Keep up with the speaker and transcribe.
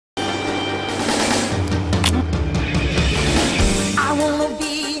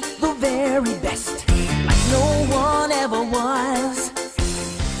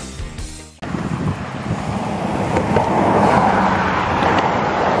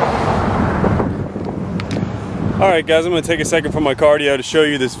Alright guys, I'm going to take a second from my cardio to show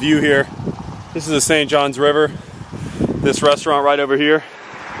you this view here. This is the St. Johns River. This restaurant right over here.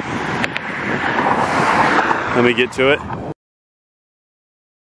 Let me get to it.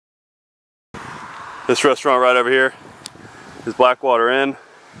 This restaurant right over here is Blackwater Inn.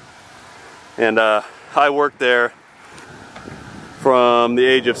 And I worked there from the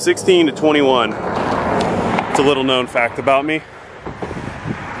age of 16 to 21. It's a little known fact about me.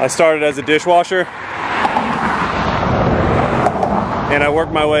 I started as a dishwasher. And I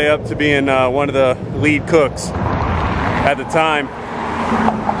worked my way up to being one of the lead cooks at the time.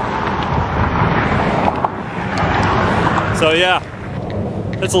 So yeah,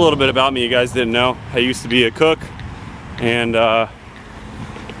 that's a little bit about me you guys didn't know. I used to be a cook, and I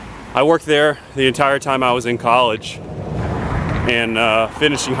worked there the entire time I was in college and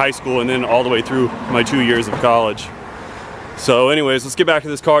finishing high school and then all the way through my 2 years of college. So anyways, let's get back to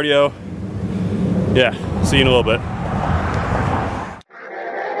this cardio. Yeah, see you in a little bit.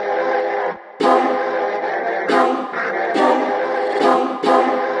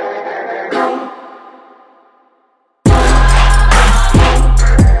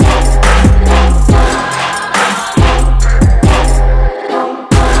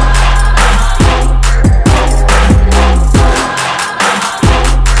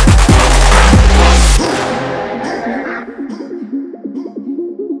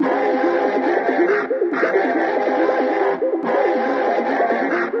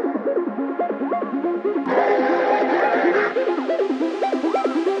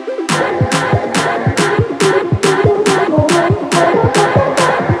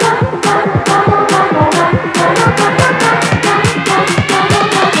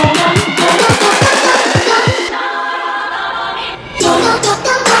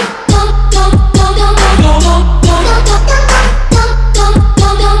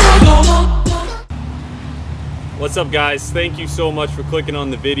 What's up guys, thank you so much for clicking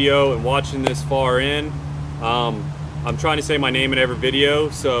on the video and watching this far in. I'm trying to say my name in every video,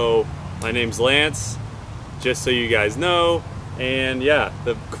 so my name's Lance, just so you guys know. And yeah,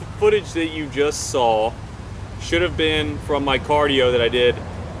 the footage that you just saw should have been from my cardio that I did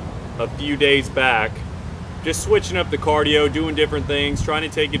a few days back. Just switching up the cardio, doing different things, trying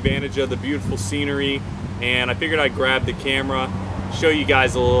to take advantage of the beautiful scenery. And I figured I'd grab the camera, show you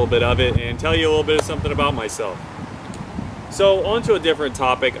guys a little bit of it, and tell you a little bit of something about myself. So on to a different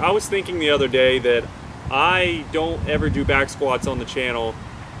topic. I was thinking the other day that I don't ever do back squats on the channel,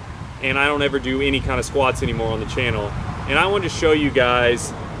 and I don't ever do any kind of squats anymore on the channel. And I wanted to show you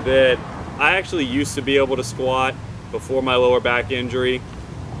guys that I actually used to be able to squat before my lower back injury,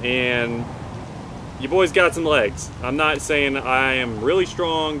 and you boys got some legs. I'm not saying I am really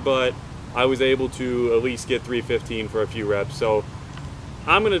strong, but I was able to at least get 315 for a few reps. So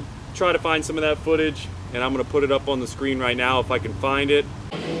I'm gonna try to find some of that footage, and I'm going to put it up on the screen right now if I can find it.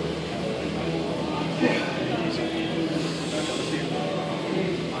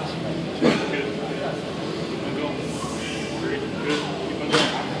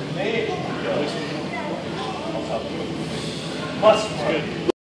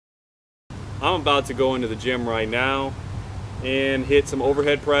 I'm about to go into the gym right now and hit some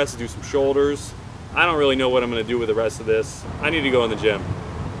overhead press, do some shoulders. I don't really know what I'm going to do with the rest of this. I need to go in the gym.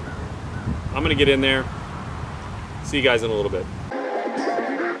 I'm going to get in there. See you guys in a little bit.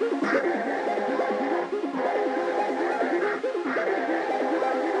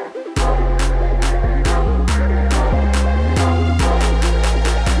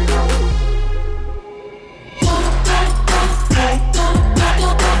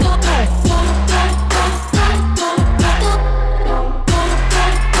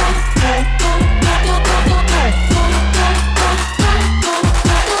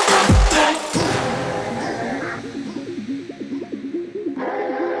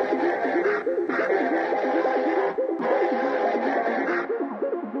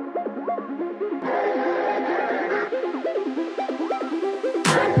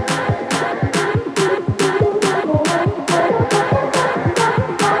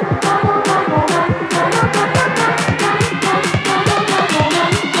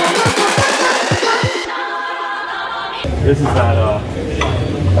 This is that,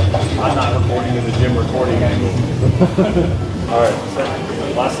 I'm not recording in the gym recording angle. Alright,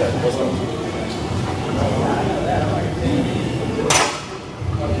 last set, what's up?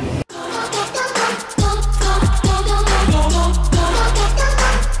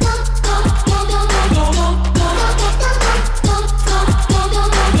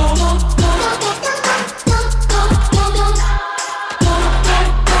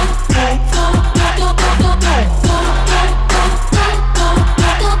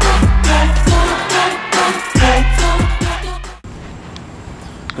 Hey.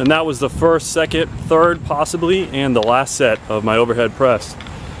 And that was the first, second, third possibly, and the last set of my overhead press.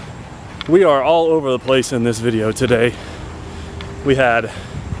 We are all over the place in this video today. We had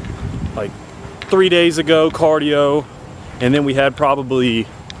like 3 days ago cardio, and then we had probably,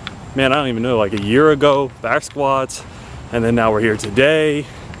 man, I don't even know, like a year ago back squats, and then now we're here today.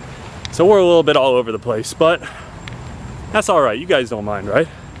 So we're a little bit all over the place, but that's all right. You guys don't mind, right?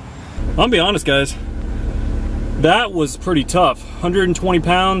 I'm gonna be honest, guys. That was pretty tough. 120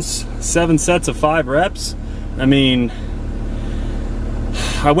 pounds, 7 sets of 5 reps. I mean,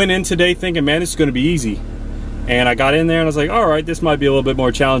 I went in today thinking, man, this is gonna be easy. And I got in there and I was like, all right, this might be a little bit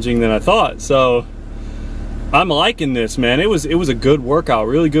more challenging than I thought. So I'm liking this, man. It was a good workout,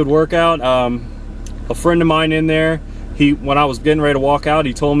 really good workout. A friend of mine in there, when I was getting ready to walk out,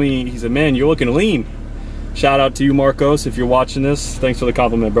 he told me, he said, man, you're looking lean. Shout out to you, Marcos, if you're watching this. Thanks for the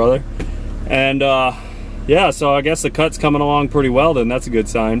compliment, brother. And yeah, so I guess the cut's coming along pretty well then. That's a good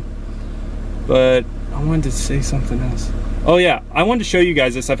sign. But I wanted to say something else. Oh yeah, I wanted to show you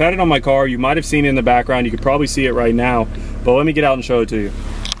guys this. I've had it on my car. You might have seen it in the background. You could probably see it right now. But let me get out and show it to you.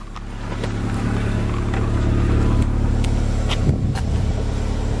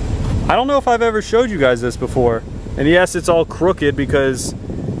 I don't know if I've ever showed you guys this before. And yes, it's all crooked because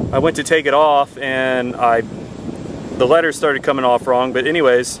I went to take it off and the letters started coming off wrong. But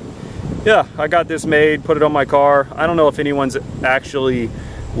anyways, yeah, I got this made, put it on my car. I don't know if anyone's actually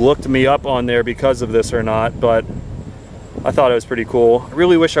looked me up on there because of this or not, but I thought it was pretty cool. I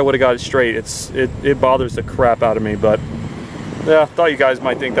really wish I would have got it straight. It bothers the crap out of me, but yeah, I thought you guys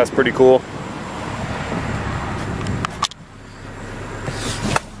might think that's pretty cool.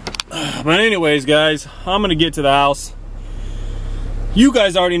 But anyways, guys, I'm gonna get to the house. You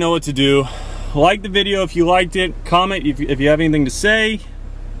guys already know what to do. Like the video if you liked it. Comment if you have anything to say.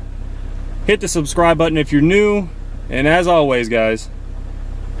 Hit the subscribe button if you're new. And as always, guys,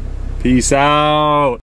 peace out.